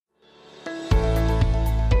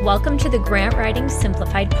Welcome to the Grant Writing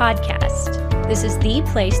Simplified podcast. This is the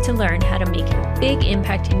place to learn how to make a big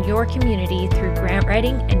impact in your community through grant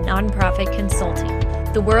writing and nonprofit consulting.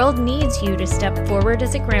 The world needs you to step forward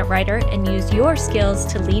as a grant writer and use your skills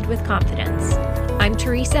to lead with confidence. I'm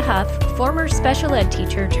Teresa Huff, former special ed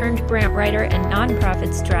teacher turned grant writer and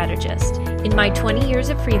nonprofit strategist. In my 20 years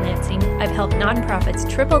of freelancing, I've helped nonprofits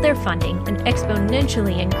triple their funding and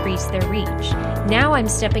exponentially increase their reach. Now I'm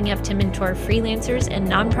stepping up to mentor freelancers and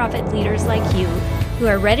nonprofit leaders like you who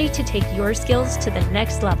are ready to take your skills to the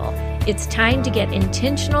next level. It's time to get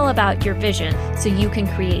intentional about your vision so you can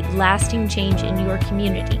create lasting change in your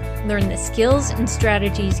community. Learn the skills and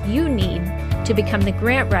strategies you need to become the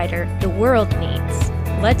grant writer the world needs.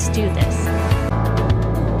 Let's do this.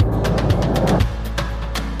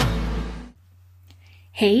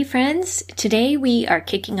 Hey friends, today we are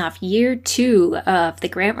kicking off year 2 of the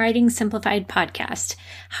Grant Writing Simplified podcast.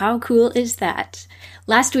 How cool is that?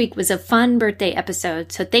 Last week was a fun birthday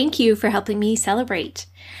episode, so thank you for helping me celebrate.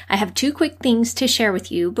 I have 2 quick things to share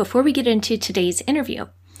with you before we get into today's interview.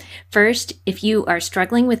 First, if you are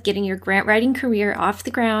struggling with getting your grant writing career off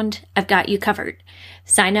the ground, I've got you covered.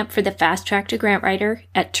 Sign up for the Fast Track to Grant Writer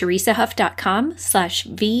at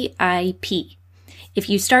teresahuff.com/VIP. If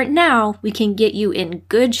you start now, we can get you in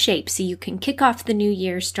good shape so you can kick off the new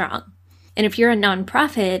year strong. And if you're a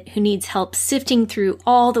nonprofit who needs help sifting through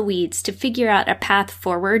all the weeds to figure out a path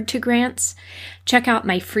forward to grants, check out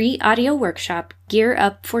my free audio workshop, Gear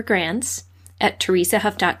Up for Grants, at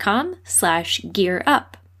teresahuff.com/gearup.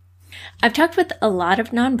 I've talked with a lot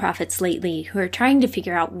of nonprofits lately who are trying to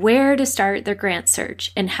figure out where to start their grant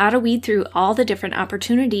search and how to weed through all the different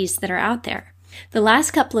opportunities that are out there. The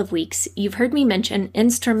last couple of weeks, you've heard me mention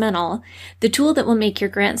Instrumental, the tool that will make your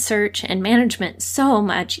grant search and management so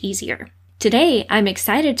much easier. Today, I'm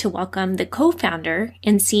excited to welcome the co-founder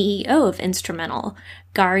and CEO of Instrumental,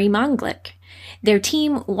 Gary Monglik. Their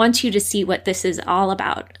team wants you to see what this is all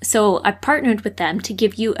about, so I've partnered with them to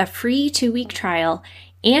give you a free 2-week trial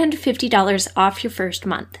and $50 off your first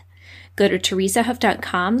month. Go to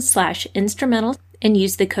teresahuff.com/instrumental and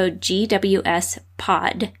use the code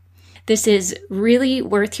GWSPOD. This is really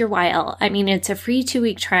worth your while. I mean, it's a free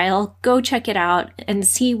 2-week trial. Go check it out and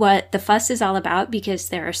see what the fuss is all about because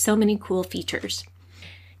there are so many cool features.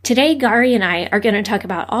 Today, Gary and I are going to talk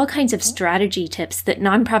about all kinds of strategy tips that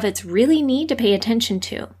nonprofits really need to pay attention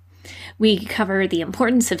to. We cover the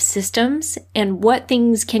importance of systems and what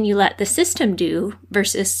things can you let the system do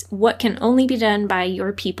versus what can only be done by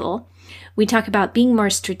your people. We talk about being more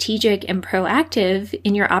strategic and proactive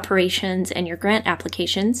in your operations and your grant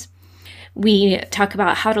applications. We talk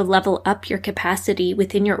about how to level up your capacity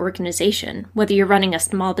within your organization, whether you're running a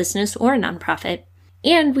small business or a nonprofit.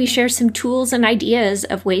 And we share some tools and ideas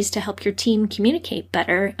of ways to help your team communicate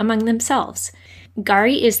better among themselves.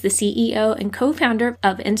 Gary is the CEO and co-founder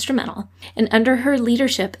of Instrumental, and under her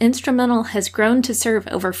leadership, Instrumental has grown to serve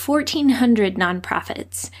over 1,400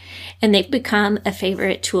 nonprofits, and they've become a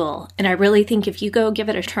favorite tool. And I really think if you go give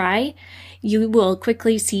it a try, you will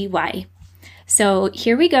quickly see why. So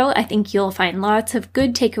here we go. I think you'll find lots of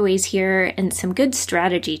good takeaways here and some good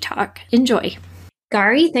strategy talk. Enjoy.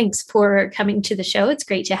 Gary, thanks for coming to the show. It's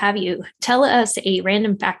great to have you. Tell us a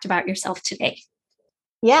random fact about yourself today.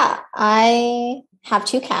 Yeah, I have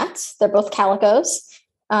 2 cats. They're both calicos.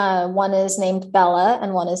 One is named Bella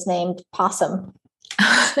and one is named Possum.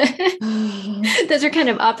 Those are kind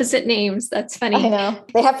of opposite names. That's funny. I know.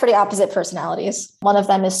 They have pretty opposite personalities. One of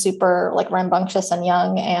them is super rambunctious and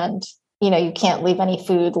young, and you can't leave any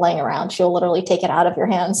food laying around. She'll literally take it out of your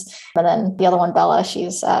hands. And then the other one, Bella,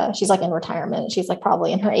 she's like in retirement. She's like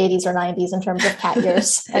probably in her 80s or 90s in terms of cat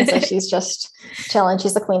years. And so she's just chilling.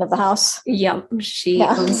 She's the queen of the house. Yep. She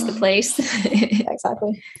owns the place.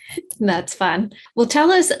 Exactly. That's fun. Well,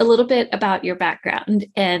 tell us a little bit about your background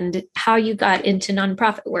and how you got into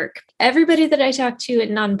nonprofit work. Everybody that I talk to in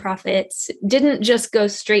nonprofits didn't just go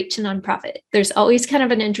straight to nonprofit. There's always kind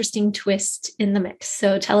of an interesting twist in the mix.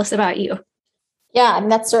 So tell us about you. Yeah, I mean,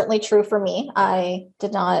 that's certainly true for me. I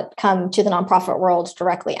did not come to the nonprofit world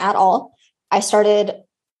directly at all. I started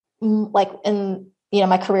in my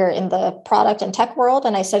career in the product and tech world,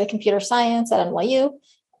 and I studied computer science at NYU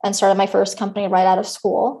and started my first company right out of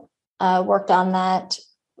school. Worked on that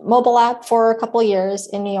mobile app for a couple of years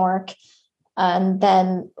in New York. And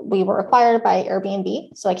then we were acquired by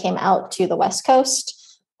Airbnb. So I came out to the West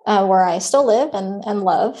Coast, where I still live and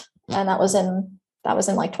love. And that was in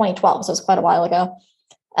like 2012. So it was quite a while ago.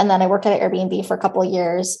 And then I worked at Airbnb for a couple of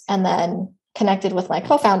years and then connected with my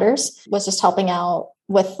co-founders, was just helping out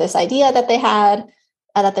with this idea that they had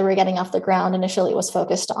that they were getting off the ground. Initially, it was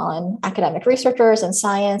focused on academic researchers and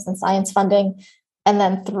science funding. And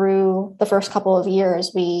then through the first couple of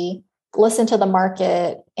years, we listened to the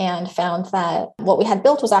market and found that what we had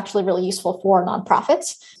built was actually really useful for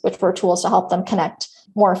nonprofits, which were tools to help them connect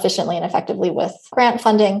more efficiently and effectively with grant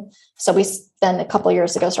funding. So we then a couple of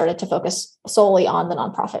years ago started to focus solely on the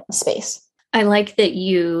nonprofit space. I like that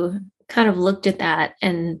you kind of looked at that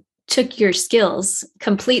and took your skills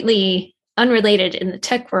completely unrelated in the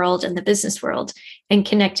tech world and the business world and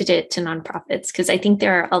connected it to nonprofits. Because I think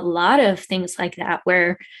there are a lot of things like that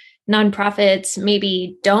where nonprofits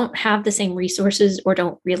maybe don't have the same resources or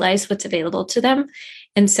don't realize what's available to them.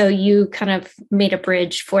 And so you kind of made a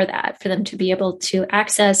bridge for that, for them to be able to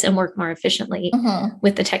access and work more efficiently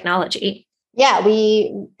with the technology. Yeah,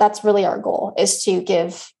 that's really our goal, is to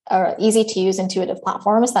give easy to use, intuitive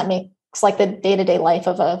platforms that makes like the day-to-day life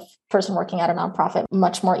of a person working at a nonprofit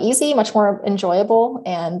much more easy, much more enjoyable,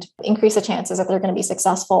 and increase the chances that they're going to be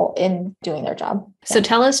successful in doing their job. So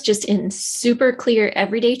tell us just in super clear,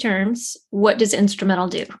 everyday terms, what does Instrumental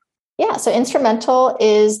do? Yeah, so Instrumental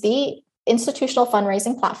is the institutional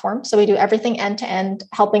fundraising platform. So we do everything end to end,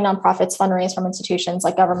 helping nonprofits fundraise from institutions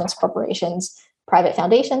like governments, corporations, private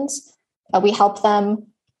foundations. We help them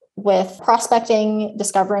with prospecting,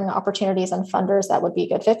 discovering opportunities and funders that would be a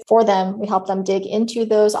good fit for them. We help them dig into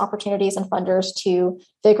those opportunities and funders to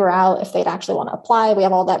figure out if they'd actually want to apply. We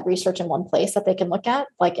have all that research in one place that they can look at,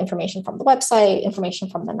 like information from the website, information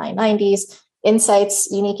from the 990s, insights,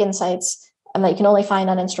 unique insights, and that you can only find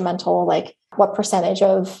on Instrumental, like what percentage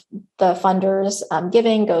of the funders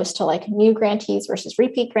giving goes to like new grantees versus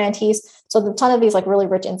repeat grantees. So a ton of these like really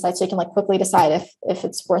rich insights, so you can like quickly decide if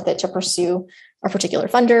it's worth it to pursue a particular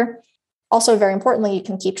funder. Also, very importantly, you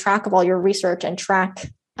can keep track of all your research and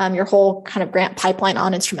track your whole kind of grant pipeline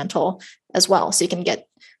on Instrumental as well. So you can get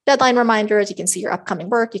deadline reminders, you can see your upcoming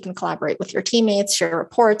work, you can collaborate with your teammates, share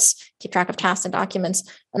reports, keep track of tasks and documents,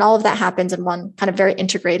 and all of that happens in one kind of very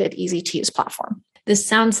integrated, easy to use platform. This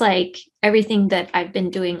sounds like everything that I've been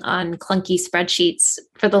doing on clunky spreadsheets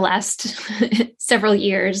for the last several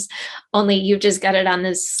years, only you've just got it on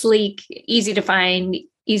this sleek, easy to find,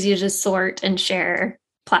 easy to sort and share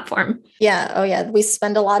platform. Yeah. Oh, yeah. We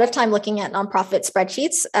spend a lot of time looking at nonprofit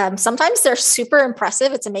spreadsheets. Sometimes they're super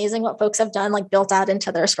impressive. It's amazing what folks have done, like built out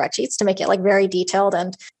into their spreadsheets to make it like very detailed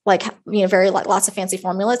and like, very like lots of fancy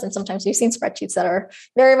formulas. And sometimes we've seen spreadsheets that are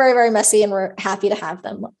very, very, very messy, and we're happy to have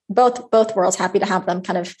them. Both worlds, happy to have them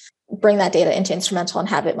kind of bring that data into Instrumental and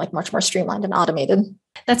have it like much more streamlined and automated.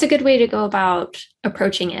 That's a good way to go about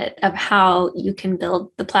approaching it, of how you can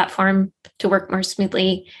build the platform to work more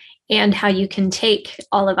smoothly, and how you can take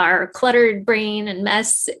all of our cluttered brain and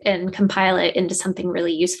mess and compile it into something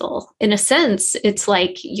really useful. In a sense, it's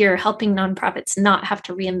like you're helping nonprofits not have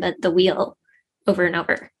to reinvent the wheel over and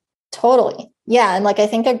over. Totally. Yeah. And like, I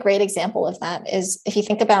think a great example of that is if you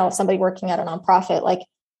think about somebody working at a nonprofit, like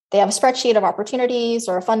they have a spreadsheet of opportunities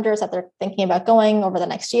or funders that they're thinking about going over the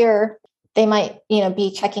next year. They might,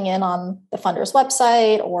 be checking in on the funder's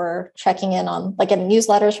website, or checking in on like getting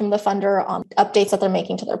newsletters from the funder on updates that they're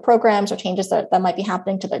making to their programs or changes that might be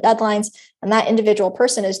happening to their deadlines. And that individual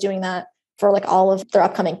person is doing that for like all of their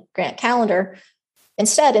upcoming grant calendar.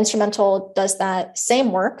 Instead, Instrumental does that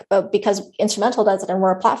same work, but because Instrumental does it and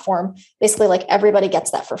we're a platform, basically like everybody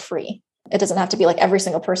gets that for free. It doesn't have to be like every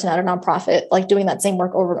single person at a nonprofit like doing that same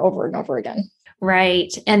work over and over and over again.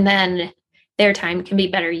 Right. And then their time can be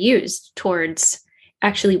better used towards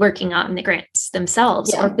actually working on the grants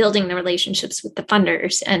themselves, or building the relationships with the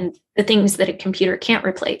funders and the things that a computer can't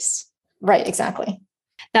replace. Right, exactly.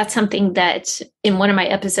 That's something that in one of my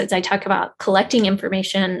episodes, I talk about collecting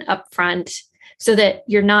information up front so that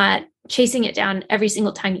you're not chasing it down every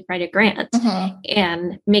single time you write a grant,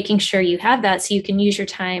 and making sure you have that so you can use your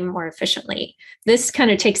time more efficiently. This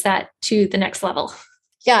kind of takes that to the next level.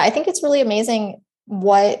 Yeah, I think it's really amazing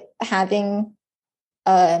what having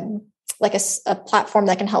like a platform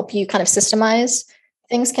that can help you kind of systemize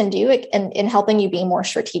things can do in helping you be more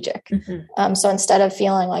strategic. So instead of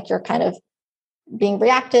feeling like you're kind of being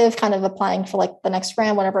reactive, kind of applying for like the next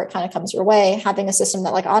grant, whenever it kind of comes your way, having a system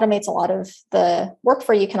that like automates a lot of the work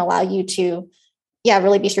for you can allow you to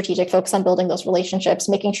really be strategic, focus on building those relationships,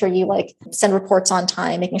 making sure you like send reports on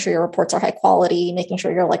time, making sure your reports are high quality, making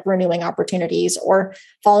sure you're like renewing opportunities or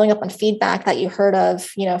following up on feedback that you heard of,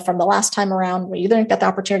 from the last time around where you didn't get the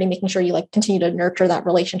opportunity, making sure you like continue to nurture that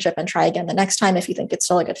relationship and try again the next time if you think it's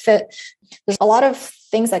still a good fit. There's a lot of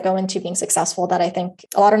things that go into being successful that I think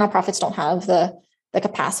a lot of nonprofits don't have the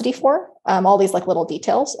capacity for, all these like little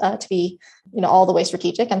details to be, all the way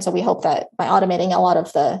strategic. And so we hope that by automating a lot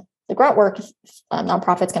of the grunt work,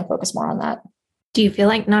 nonprofits can focus more on that. Do you feel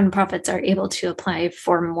like nonprofits are able to apply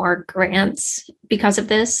for more grants because of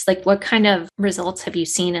this? Like, what kind of results have you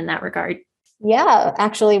seen in that regard? Yeah,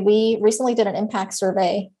 actually, we recently did an impact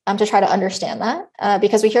survey to try to understand that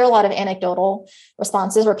because we hear a lot of anecdotal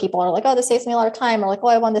responses where people are like, oh, this saves me a lot of time, or like, oh,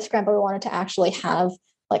 I won this grant, but we wanted to actually have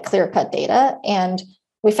like clear-cut data. And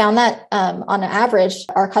we found that on average,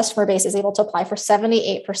 our customer base is able to apply for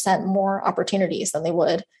 78% more opportunities than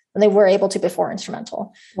they were able to before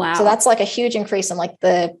Instrumental. Wow. So that's like a huge increase in like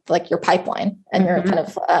your pipeline and your kind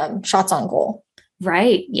of shots on goal.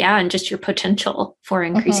 Right. Yeah. And just your potential for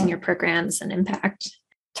increasing your programs and impact.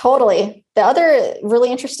 Totally. The other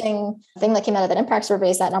really interesting thing that came out of that impact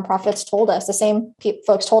survey is that nonprofits told us, the same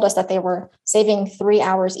folks told us that they were saving 3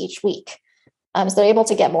 hours each week. So they're able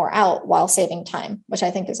to get more out while saving time, which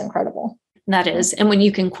I think is incredible. That is. And when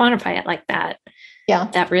you can quantify it like that,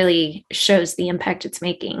 that really shows the impact it's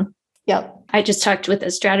making. Yep. I just talked with a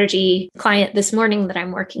strategy client this morning that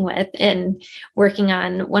I'm working with and working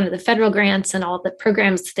on one of the federal grants and all the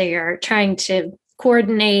programs they are trying to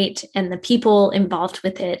coordinate and the people involved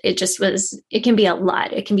with it. It can be a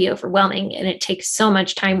lot. It can be overwhelming. And it takes so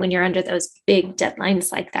much time when you're under those big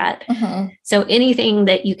deadlines like that. So anything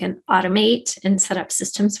that you can automate and set up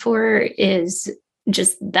systems for is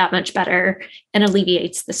just that much better and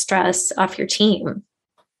alleviates the stress off your team.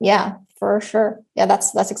 Yeah, for sure. Yeah,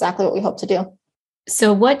 that's exactly what we hope to do.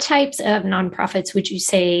 So what types of nonprofits would you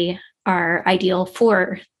say are ideal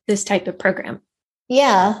for this type of program?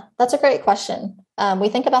 Yeah, that's a great question. We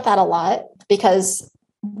think about that a lot because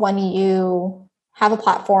when you have a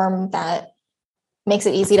platform that makes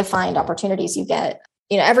it easy to find opportunities, you get,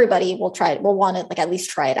 everybody will want to like at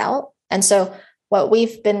least try it out. And so what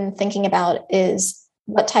we've been thinking about is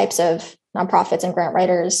what types of nonprofits and grant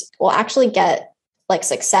writers will actually get like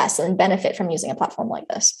success and benefit from using a platform like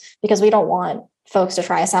this, because we don't want folks to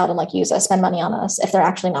try us out and like use us, spend money on us if they're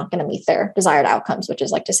actually not going to meet their desired outcomes, which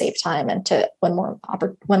is like to save time and to win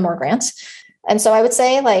more grants. And so I would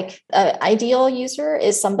say like an ideal user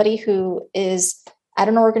is somebody who is at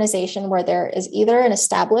an organization where there is either an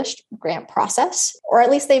established grant process, or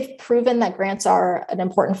at least they've proven that grants are an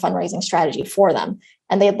important fundraising strategy for them.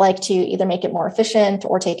 And they'd like to either make it more efficient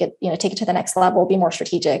or take it to the next level, be more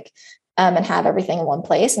strategic, and have everything in one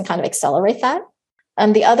place and kind of accelerate that.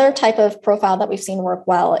 The other type of profile that we've seen work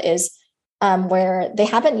well is where they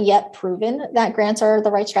haven't yet proven that grants are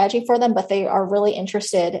the right strategy for them, but they are really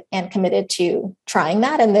interested and committed to trying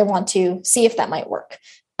that, and they want to see if that might work.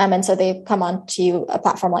 And so they come on to a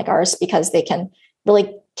platform like ours because they can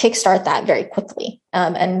really kickstart that very quickly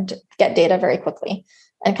and get data very quickly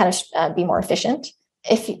and kind of be more efficient.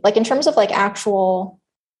 If like in terms of like actual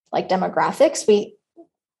like demographics,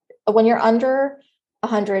 when you're under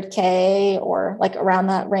 100K or like around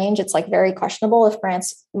that range, it's like very questionable if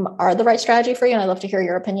grants are the right strategy for you. And I'd love to hear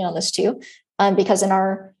your opinion on this too, because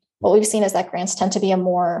what we've seen is that grants tend to be a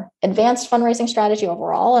more advanced fundraising strategy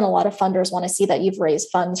overall. And a lot of funders want to see that you've raised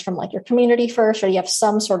funds from like your community first, or you have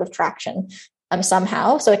some sort of traction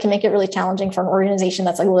somehow. So it can make it really challenging for an organization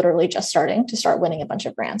that's like literally just starting to start winning a bunch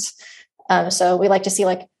of grants. So we like to see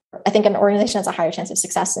I think an organization has a higher chance of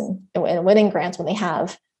success in winning grants when they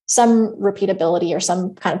have some repeatability or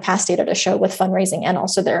some kind of past data to show with fundraising, and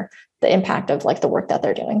also the impact of like the work that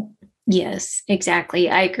they're doing. Yes, exactly.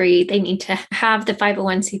 I agree. They need to have the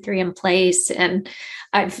 501c3 in place. And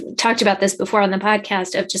I've talked about this before on the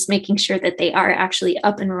podcast of just making sure that they are actually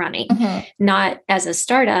up and running, not as a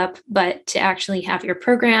startup, but to actually have your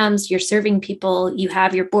programs, you're serving people, you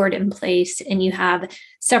have your board in place, and you have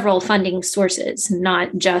several funding sources,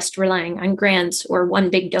 not just relying on grants or one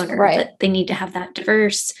big donor. Right. But they need to have that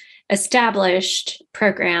diverse, established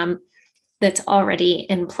program that's already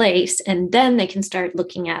in place. And then they can start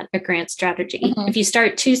looking at a grant strategy. If you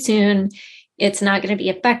start too soon, it's not going to be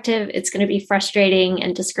effective. It's going to be frustrating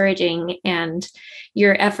and discouraging. And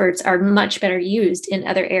your efforts are much better used in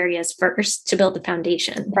other areas first to build the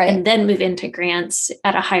foundation, and then move into grants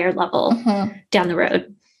at a higher level down the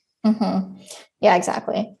road. Yeah,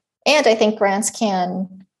 exactly. And I think grants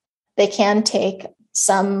can take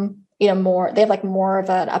some, more, they have like more of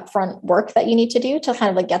an upfront work that you need to do to kind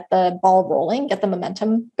of like get the ball rolling, get the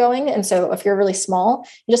momentum going. And so if you're really small,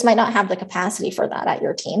 you just might not have the capacity for that at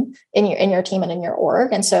your team, in your team and in your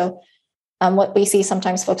org. And so what we see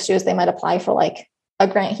sometimes folks do is they might apply for like a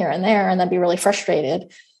grant here and there and then be really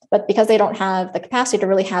frustrated. But because they don't have the capacity to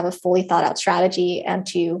really have a fully thought out strategy and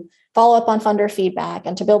to follow up on funder feedback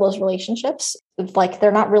and to build those relationships, like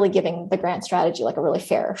they're not really giving the grant strategy like a really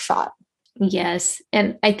fair shot. Yes.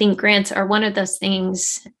 And I think grants are one of those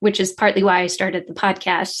things, which is partly why I started the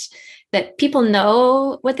podcast, that people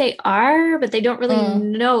know what they are, but they don't really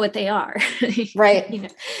know what they are.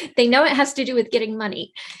 Right. They know it has to do with getting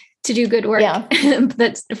money to do good work. Yeah.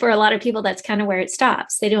 But for a lot of people, that's kind of where it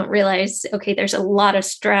stops. They don't realize, okay, there's a lot of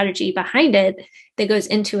strategy behind it that goes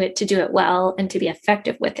into it to do it well and to be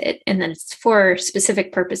effective with it. And then it's for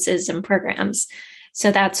specific purposes and programs.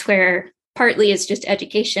 So that's where partly it's just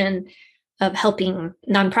education of helping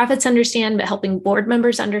nonprofits understand, but helping board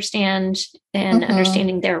members understand and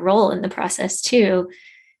understanding their role in the process too,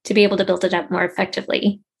 to be able to build it up more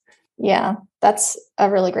effectively. Yeah, that's a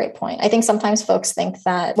really great point. I think sometimes folks think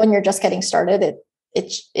that when you're just getting started,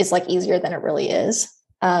 it is like easier than it really is.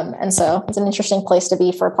 And so it's an interesting place to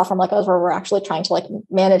be for a platform like us, where we're actually trying to like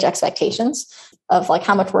manage expectations of like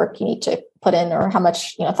how much work you need to put in or how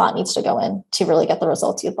much, thought needs to go in to really get the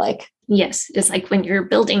results you'd like. Yes. It's like when you're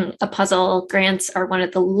building a puzzle, grants are one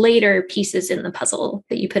of the later pieces in the puzzle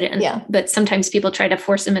that you put in. Yeah. But sometimes people try to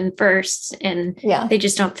force them in first and they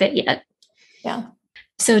just don't fit yet. Yeah.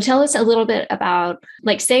 So tell us a little bit about,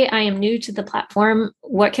 like, say I am new to the platform.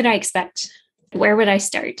 What could I expect? Where would I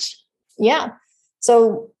start? Yeah.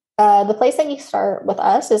 So the place that you start with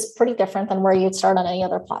us is pretty different than where you'd start on any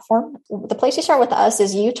other platform. The place you start with us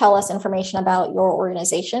is you tell us information about your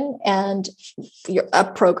organization and a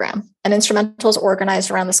program. And Instrumental is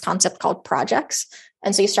organized around this concept called projects.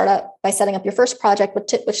 And so you start out by setting up your first project,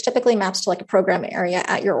 which typically maps to like a program area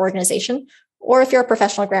at your organization. Or if you're a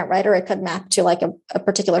professional grant writer, it could map to like a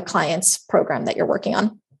particular client's program that you're working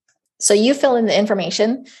on. So you fill in the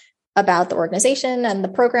information about the organization and the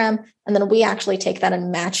program, and then we actually take that and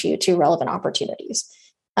match you to relevant opportunities.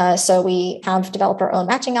 So we have developed our own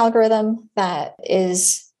matching algorithm that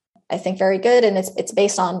is, I think, very good. And it's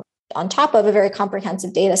based on top of a very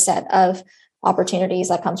comprehensive data set of opportunities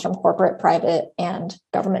that comes from corporate, private, and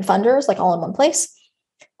government funders, like all in one place.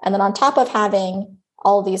 And then on top of having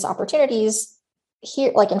all of these opportunities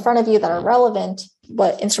here, like in front of you that are relevant,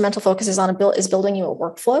 what Instrumental focuses on is building you a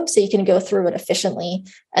workflow so you can go through it efficiently,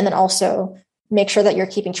 and then also make sure that you're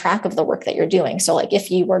keeping track of the work that you're doing. So like if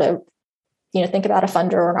you were to, think about a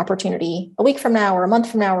funder or an opportunity a week from now or a month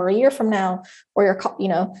from now or a year from now, or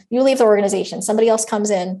you leave the organization, somebody else comes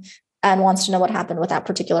in and wants to know what happened with that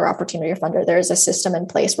particular opportunity or funder, there's a system in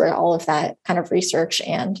place where all of that kind of research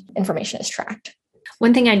and information is tracked.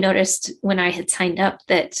 One thing I noticed when I had signed up,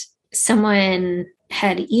 that someone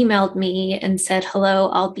had emailed me and said, hello,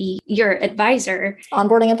 I'll be your advisor.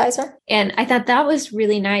 Onboarding advisor. And I thought that was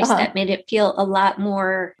really nice. That made it feel a lot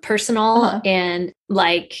more personal and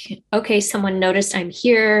like, okay, someone noticed I'm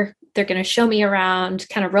here. They're going to show me around,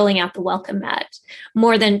 kind of rolling out the welcome mat,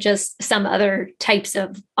 more than just some other types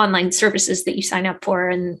of online services that you sign up for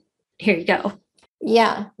and here you go.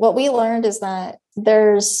 Yeah. What we learned is that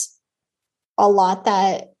there's a lot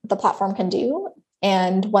that the platform can do.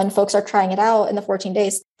 And when folks are trying it out in the 14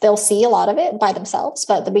 days, they'll see a lot of it by themselves,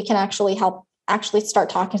 but we can actually help start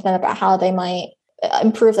talking to them about how they might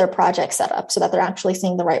improve their project setup so that they're actually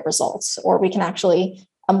seeing the right results. Or we can actually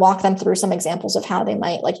walk them through some examples of how they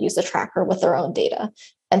might like use the tracker with their own data.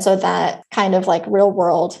 And so that kind of like real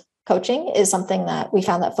world coaching is something that we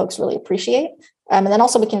found that folks really appreciate. And then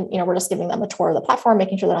also we can, we're just giving them a tour of the platform,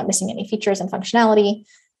 making sure they're not missing any features and functionality.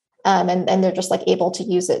 And they're just like able to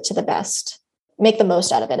use it to the best, make the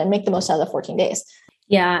most out of it and make the most out of the 14 days.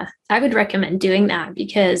 Yeah, I would recommend doing that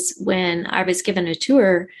because when I was given a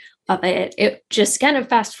tour of it, it just kind of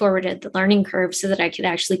fast forwarded the learning curve so that I could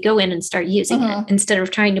actually go in and start using it instead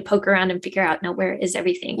of trying to poke around and figure out, where is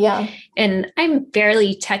everything? Yeah. And I'm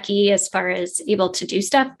fairly techie as far as able to do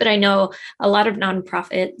stuff, but I know a lot of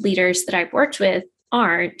nonprofit leaders that I've worked with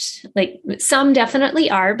aren't. Like some definitely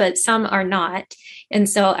are, but some are not. And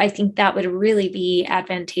so I think that would really be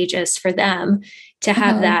advantageous for them to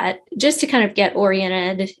have that, just to kind of get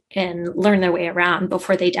oriented and learn their way around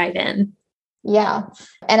before they dive in. Yeah.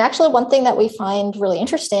 And actually one thing that we find really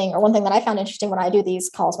interesting, or one thing that I found interesting when I do these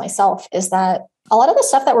calls myself, is that a lot of the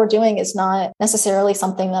stuff that we're doing is not necessarily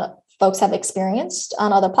something that folks have experienced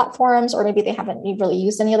on other platforms, or maybe they haven't really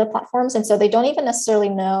used any other platforms. And so they don't even necessarily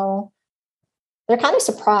know. They're kind of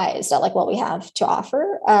surprised at like what we have to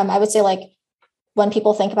offer. I would say like when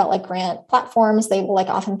people think about like grant platforms, they will like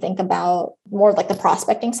often think about more like the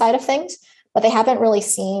prospecting side of things, but they haven't really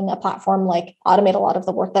seen a platform like automate a lot of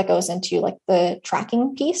the work that goes into like the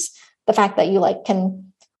tracking piece. The fact that you like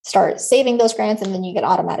can start saving those grants and then you get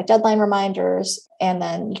automatic deadline reminders, and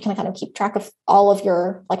then you can kind of keep track of all of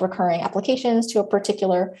your like recurring applications to a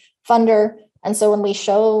particular funder. And so when we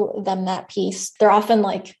show them that piece, they're often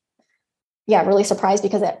like, really surprised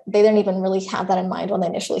because they didn't even really have that in mind when they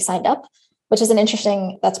initially signed up. which is an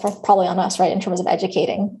interesting, that's probably on us, right? In terms of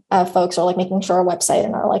educating folks, or like making sure our website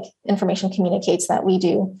and our like information communicates that we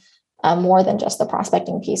do more than just the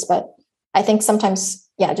prospecting piece. But I think sometimes,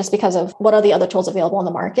 yeah, just because of what are the other tools available in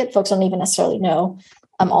the market, folks don't even necessarily know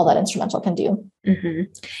all that Instrumental can do.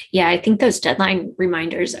 Mm-hmm. Yeah, I think those deadline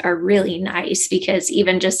reminders are really nice, because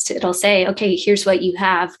even just it'll say, okay, here's what you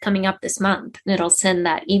have coming up this month. And it'll send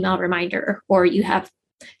that email reminder, or you have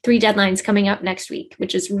 3 deadlines coming up next week,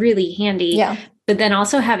 which is really handy. Yeah. But then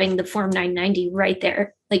also having the Form 990 right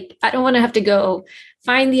there. Like, I don't want to have to go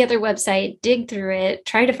find the other website, dig through it,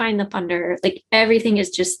 try to find the funder. Like, everything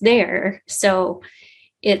is just there. So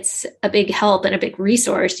it's a big help and a big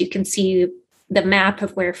resource. You can see the map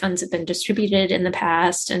of where funds have been distributed in the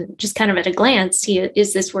past, and just kind of at a glance, see,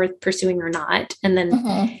 is this worth pursuing or not? And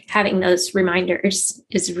then having those reminders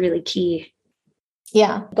is really key.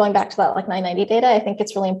 Yeah. Going back to that like 990 data, I think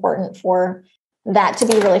it's really important for that to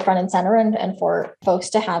be really front and center, and for folks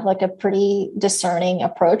to have like a pretty discerning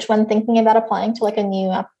approach when thinking about applying to like a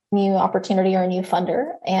new opportunity or a new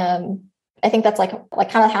funder. And I think that's like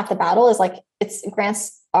kind of half the battle is like, it's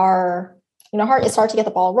grants are, it's hard to get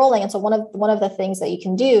the ball rolling. And so one of the things that you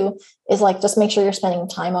can do is like, just make sure you're spending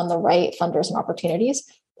time on the right funders and opportunities.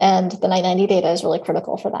 And the 990 data is really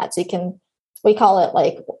critical for that. So we call it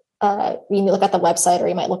like, you look at the website, or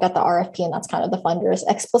you might look at the RFP, and that's kind of the funder's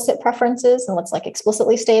explicit preferences and what's like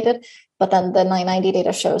explicitly stated. But then the 990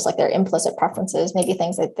 data shows like their implicit preferences, maybe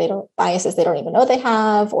things that biases they don't even know they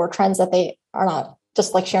have, or trends that they are not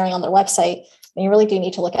just like sharing on their website. And you really do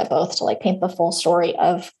need to look at both to like paint the full story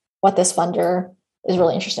of what this funder is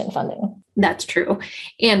really interested in funding. That's true.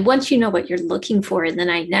 And once you know what you're looking for in the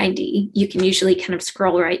 990, you can usually kind of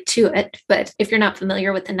scroll right to it. But if you're not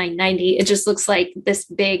familiar with the 990, it just looks like this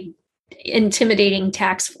big, intimidating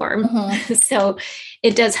tax form. So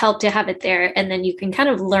it does help to have it there. And then you can kind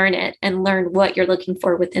of learn it and learn what you're looking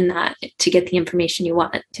for within that to get the information you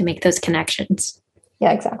want to make those connections.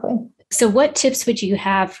 Yeah, exactly. So what tips would you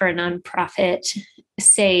have for a nonprofit,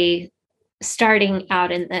 say, starting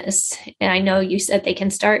out in this? And I know you said they can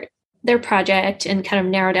start their project and kind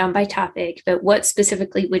of narrow down by topic, but what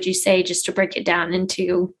specifically would you say, just to break it down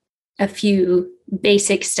into a few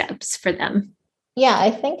basic steps for them? Yeah, I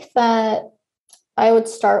think that I would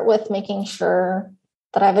start with making sure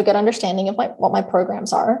that I have a good understanding of what my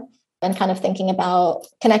programs are, and kind of thinking about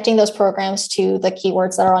connecting those programs to the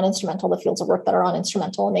keywords that are on Instrumental, the fields of work that are on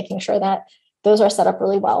Instrumental, and making sure that those are set up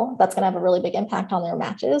really well. That's going to have a really big impact on their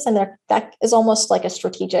matches. And that is almost like a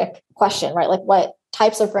strategic question, right? Like, what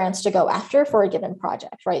types of grants to go after for a given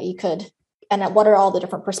project, right? And what are all the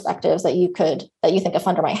different perspectives that you think a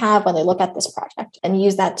funder might have when they look at this project, and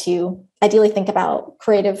use that to ideally think about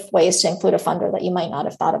creative ways to include a funder that you might not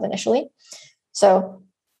have thought of initially. So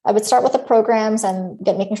I would start with the programs and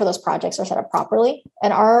making sure those projects are set up properly.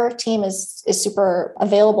 And our team is super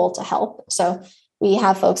available to help. So we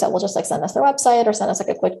have folks that will just like send us their website, or send us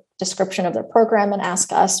like a quick description of their program, and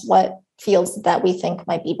ask us what fields that we think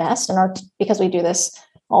might be best. And because we do this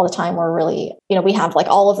all the time, we're really, we have like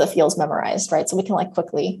all of the fields memorized, right? So we can like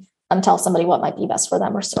quickly tell somebody what might be best for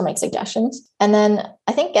them, or make suggestions. And then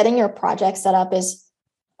I think getting your project set up is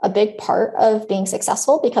a big part of being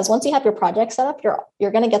successful, because once you have your project set up,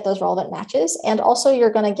 you're going to get those relevant matches. And also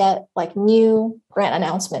you're going to get like new grant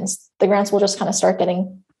announcements. The grants will just kind of start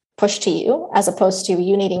getting pushed to you, as opposed to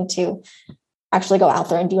you needing to actually go out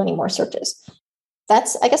there and do any more searches.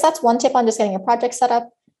 I guess that's one tip on just getting your project set up.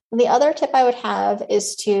 And the other tip I would have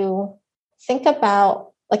is to think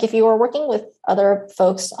about, like, if you are working with other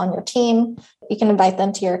folks on your team, you can invite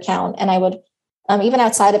them to your account. And I would, even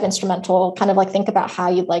outside of Instrumental, kind of like think about how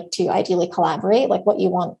you'd like to ideally collaborate, like what you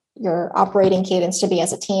want your operating cadence to be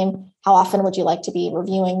as a team. How often would you like to be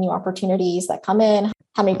reviewing new opportunities that come in?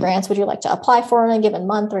 How many grants would you like to apply for in a given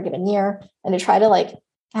month or a given year? And to try to like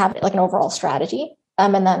have like an overall strategy.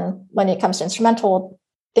 And then when it comes to Instrumental,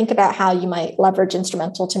 think about how you might leverage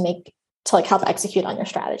Instrumental to like help execute on your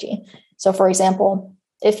strategy. So for example,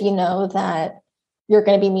 if you know that you're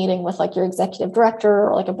going to be meeting with like your executive director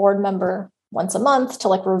or like a board member once a month to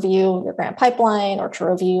like review your grant pipeline, or to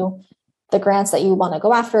review the grants that you want to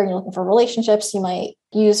go after, and you're looking for relationships, you might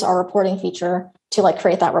use our reporting feature to like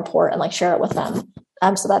create that report and like share it with them,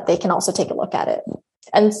 so that they can also take a look at it.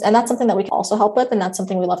 And that's something that we can also help with. And that's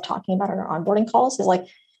something we love talking about in our onboarding calls, is like,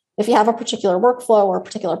 if you have a particular workflow or a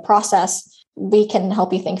particular process, we can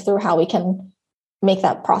help you think through how we can make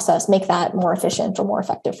that more efficient or more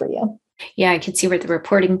effective for you. Yeah, I could see where the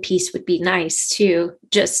reporting piece would be nice too,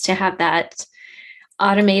 just to have that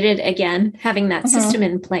automated, again, having that system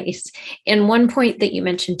in place. And one point that you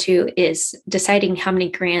mentioned too is deciding how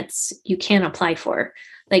many grants you can apply for.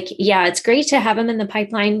 Like, yeah, it's great to have them in the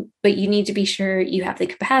pipeline, but you need to be sure you have the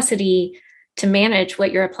capacity to manage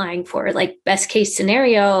what you're applying for. Like, best case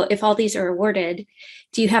scenario, if all these are awarded,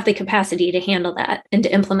 do you have the capacity to handle that and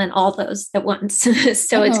to implement all those at once?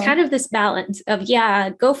 So it's kind of this balance of, yeah,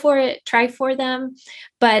 go for it, try for them,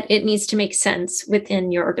 but it needs to make sense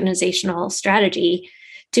within your organizational strategy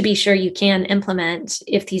to be sure you can implement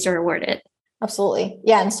if these are awarded. Absolutely.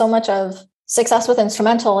 Yeah. And so much of success with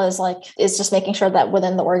Instrumental is just making sure that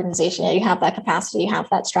within the organization, you have that capacity, you have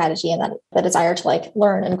that strategy, and that desire to like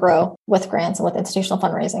learn and grow with grants and with institutional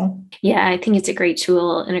fundraising. Yeah, I think it's a great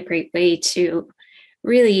tool and a great way to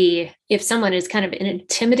really, if someone is kind of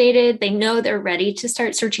intimidated, they know they're ready to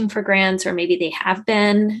start searching for grants, or maybe they have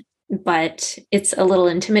been, but it's a little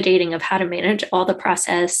intimidating of how to manage all the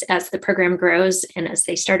process as the program grows. And as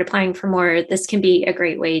they start applying for more, this can be a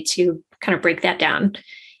great way to kind of break that down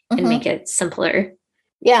and make it simpler.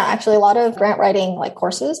 Yeah, actually, a lot of grant writing like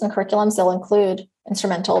courses and curriculums, they'll include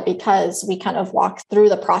Instrumental because we kind of walk through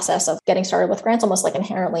the process of getting started with grants almost like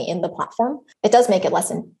inherently in the platform. It does make it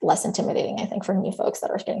less intimidating, I think, for new folks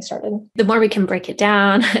that are getting started. The more we can break it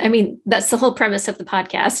down, I mean, that's the whole premise of the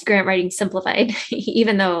podcast, Grant Writing Simplified.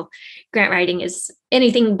 Even though grant writing is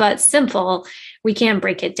anything but simple, we can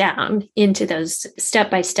break it down into those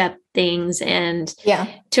step-by-step things and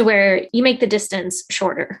to where you make the distance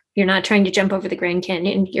shorter. You're not trying to jump over the Grand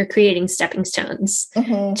Canyon. You're creating stepping stones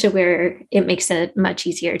to where it makes it much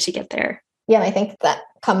easier to get there. Yeah, and I think that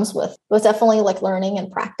comes with definitely like learning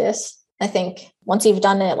and practice. I think once you've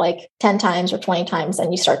done it like 10 times or 20 times,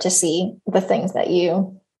 then you start to see the things that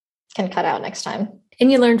you can cut out next time.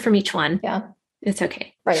 And you learn from each one. Yeah. It's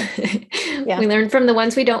okay. Right. Yeah. We learn from the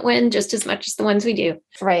ones we don't win just as much as the ones we do.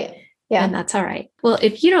 Right. Yeah. And that's all right. Well,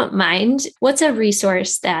 if you don't mind, what's a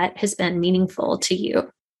resource that has been meaningful to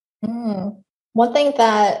you? One thing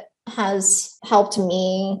that has helped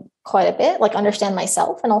me quite a bit, like understand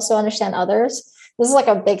myself and also understand others. This is like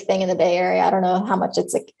a big thing in the Bay Area. I don't know how much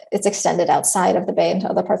it's extended outside of the Bay into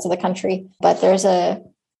other parts of the country, but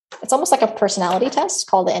it's almost like a personality test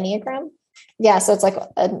called the Enneagram. Yeah. So it's like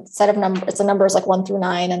a set of numbers. It's a numbers like 1 through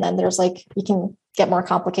 9. And then there's like, you can get more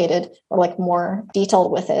complicated or like more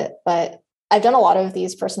detailed with it. But I've done a lot of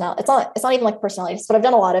these it's not even like personalities, but I've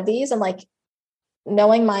done a lot of these, and like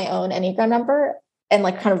knowing my own Enneagram number and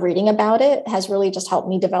like kind of reading about it has really just helped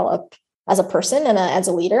me develop as a person and as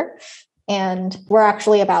a leader. And we're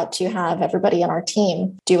actually about to have everybody on our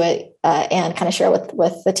team do it and kind of share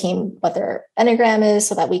with the team what their Enneagram is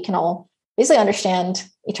so that we can all basically understand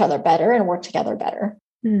each other better and work together better.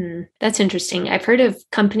 That's interesting. I've heard of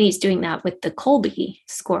companies doing that with the Kolbe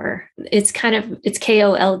score. It's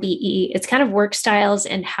KOLBE. It's kind of work styles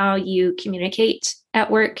and how you communicate at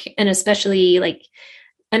work, and especially like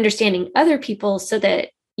understanding other people so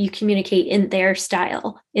that you communicate in their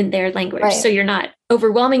style, in their language. Right. So you're not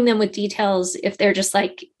overwhelming them with details if they're just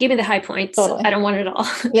like, give me the high points. Totally. I don't want it all.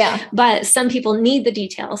 Yeah. But some people need the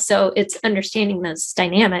details. So it's understanding those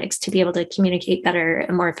dynamics to be able to communicate better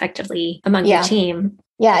and more effectively among your team.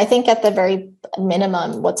 Yeah. I think at the very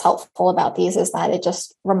minimum, what's helpful about these is that it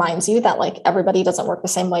just reminds you that like everybody doesn't work the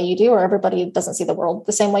same way you do, or everybody doesn't see the world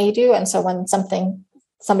the same way you do. And so when something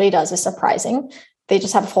somebody does is surprising, they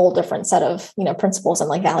just have a whole different set of, principles and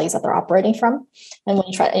like values that they're operating from. And when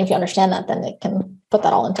if you understand that, then it can put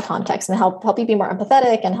that all into context and help you be more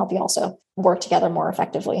empathetic and help you also work together more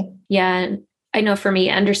effectively. Yeah. And I know for me,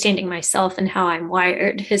 understanding myself and how I'm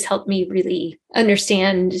wired has helped me really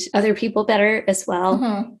understand other people better as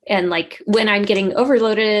well. And like when I'm getting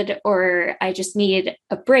overloaded or I just need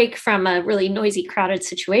a break from a really noisy, crowded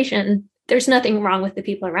situation, there's nothing wrong with the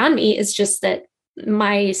people around me. It's just that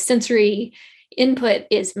my sensory input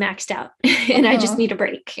is maxed out and I just need a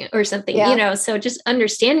break or something, so just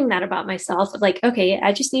understanding that about myself, like, okay,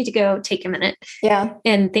 I just need to go take a minute. Yeah.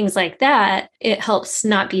 And things like that, it helps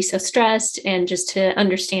not be so stressed and just to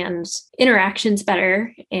understand interactions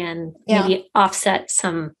better and maybe offset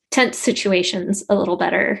some tense situations a little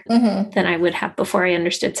better than I would have before I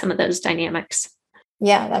understood some of those dynamics.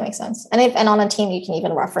 Yeah, that makes sense. And on a team, you can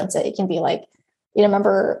even reference it. It can be like,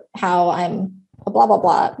 remember how I'm a blah, blah,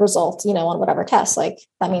 blah result, on whatever test, like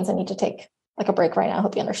that means I need to take like a break right now. I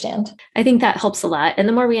hope you understand. I think that helps a lot. And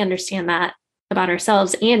the more we understand that about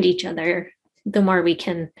ourselves and each other, the more we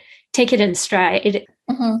can take it in stride.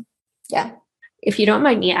 Yeah. If you don't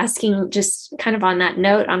mind me asking, just kind of on that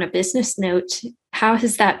note, on a business note, how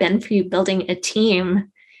has that been for you building a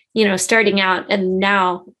team, starting out and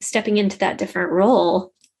now stepping into that different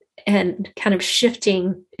role and kind of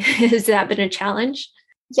shifting? Has that been a challenge?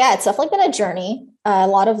 Yeah, it's definitely been a journey, a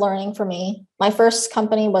lot of learning for me, my first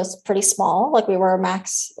company was pretty small. Like we were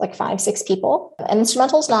max like 5-6 people, and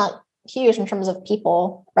Instrumental's not huge in terms of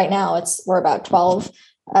people right now. We're about 12,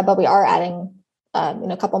 but we are adding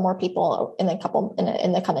a couple more people in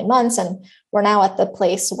the coming months. And we're now at the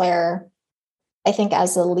place where I think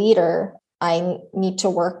as a leader, I need to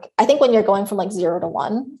work. I think when you're going from like 0 to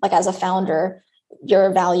 1, like as a founder,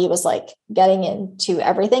 your value is like getting into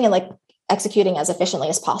everything and like executing as efficiently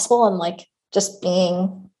as possible. And like just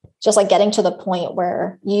getting to the point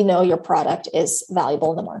where, your product is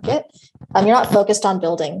valuable in the market. You're not focused on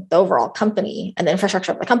building the overall company and the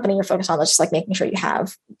infrastructure of the company. You're focused on just like making sure you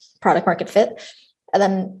have product market fit. And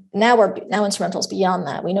then now Instrumental's beyond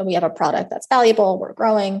that. We know we have a product that's valuable. We're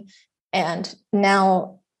growing. And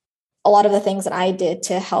now a lot of the things that I did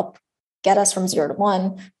to help get us from 0 to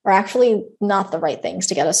 1 are actually not the right things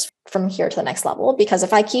to get us from here to the next level. Because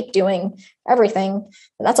if I keep doing everything,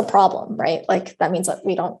 then that's a problem, right? Like that means that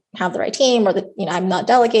we don't have the right team, or that, I'm not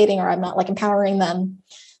delegating, or I'm not like empowering them.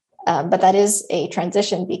 But that is a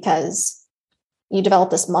transition, because you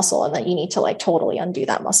develop this muscle and that you need to like totally undo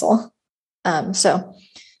that muscle. So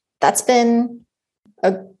that's been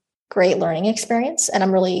a great learning experience. And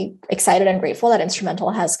I'm really excited and grateful that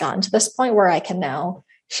Instrumental has gotten to this point where I can now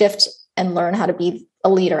shift and learn how to be a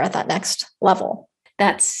leader at that next level.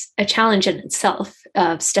 That's a challenge in itself,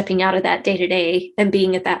 of stepping out of that day-to-day and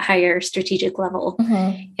being at that higher strategic level,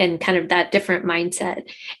 and kind of that different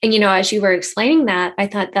mindset. And, as you were explaining that, I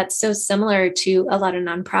thought that's so similar to a lot of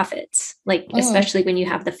nonprofits, like especially when you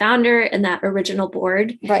have the founder and that original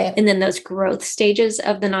board, right? And then those growth stages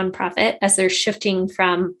of the nonprofit as they're shifting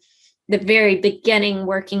from the very beginning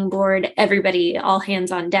working board, everybody all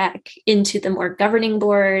hands on deck, into the more governing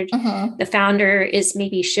board. The founder is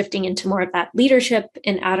maybe shifting into more of that leadership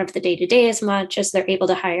and out of the day-to-day as much as they're able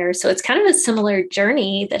to hire. So it's kind of a similar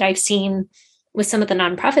journey that I've seen with some of the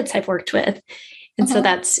nonprofits I've worked with. And so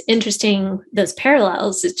that's interesting, those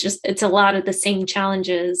parallels. It's a lot of the same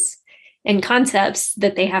challenges and concepts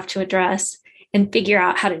that they have to address and figure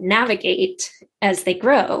out how to navigate as they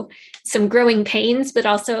grow. Some growing pains, but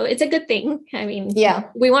also it's a good thing. I mean,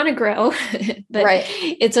 we want to grow, but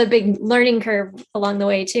it's a big learning curve along the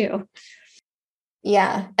way too.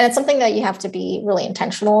 Yeah. And it's something that you have to be really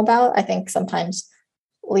intentional about. I think sometimes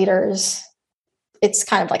leaders, it's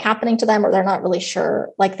kind of like happening to them, or they're not really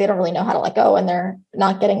sure, like they don't really know how to let go, and they're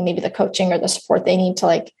not getting maybe the coaching or the support they need to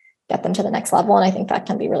like get them to the next level. And I think that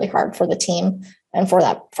can be really hard for the team and for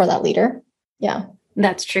that leader. Yeah.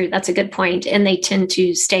 That's true. That's a good point. And they tend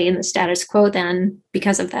to stay in the status quo then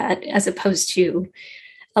because of that, as opposed to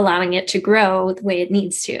allowing it to grow the way it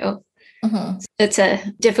needs to. It's a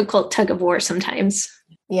difficult tug of war sometimes.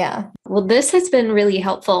 Yeah. Well, this has been really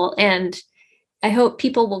helpful. And I hope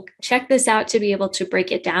people will check this out to be able to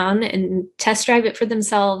break it down and test drive it for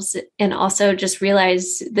themselves. And also just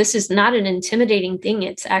realize this is not an intimidating thing.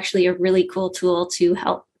 It's actually a really cool tool to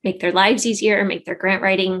help make their lives easier, make their grant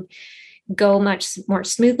writing go much more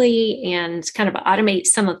smoothly, and kind of automate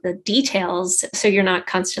some of the details. So you're not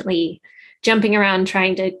constantly jumping around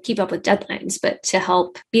trying to keep up with deadlines, but to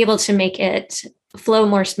help be able to make it flow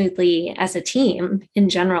more smoothly as a team in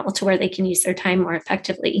general, to where they can use their time more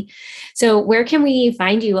effectively. So where can we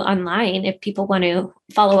find you online if people want to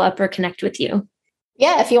follow up or connect with you?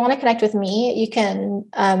 Yeah, if you want to connect with me, you can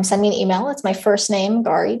send me an email. It's my first name,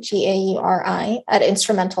 Gauri, Gauri, at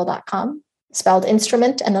instrumental.com. Spelled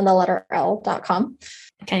instrument and then the letter L.com.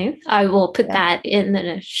 Okay. I will put that in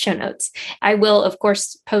the show notes. I will, of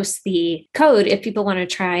course, post the code if people want to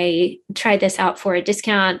try this out for a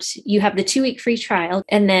discount. You have the 2-week free trial,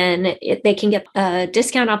 and then they can get a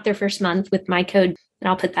discount off their first month with my code. And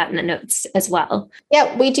I'll put that in the notes as well.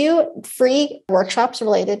 Yeah, we do free workshops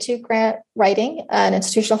related to grant writing and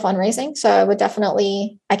institutional fundraising. So I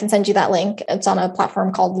can send you that link. It's on a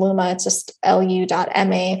platform called Luma. It's just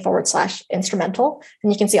lu.ma/instrumental.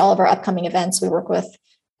 And you can see all of our upcoming events. We work with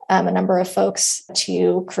a number of folks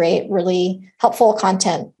to create really helpful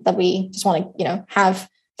content that we just want to, have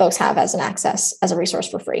folks have as an access, as a resource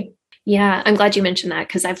for free. Yeah, I'm glad you mentioned that,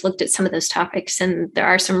 because I've looked at some of those topics and there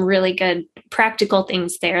are some really good practical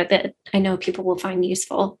things there that I know people will find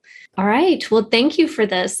useful. All right. Well, thank you for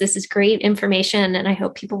this. This is great information, and I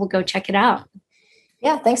hope people will go check it out.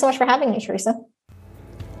 Yeah, thanks so much for having me, Teresa.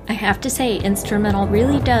 I have to say, Instrumental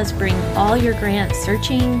really does bring all your grant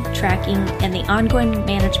searching, tracking, and the ongoing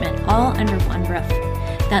management all under one roof.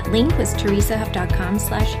 That link was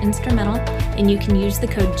teresahuff.com/instrumental, and you can use the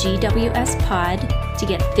code GWSPOD to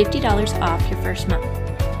get $50 off your first month.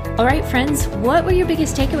 All right, friends, what were your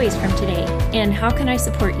biggest takeaways from today, and how can I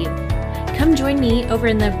support you? Come join me over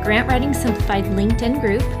in the Grant Writing Simplified LinkedIn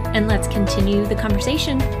group, and let's continue the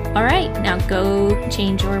conversation. All right, now go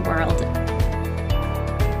change your world.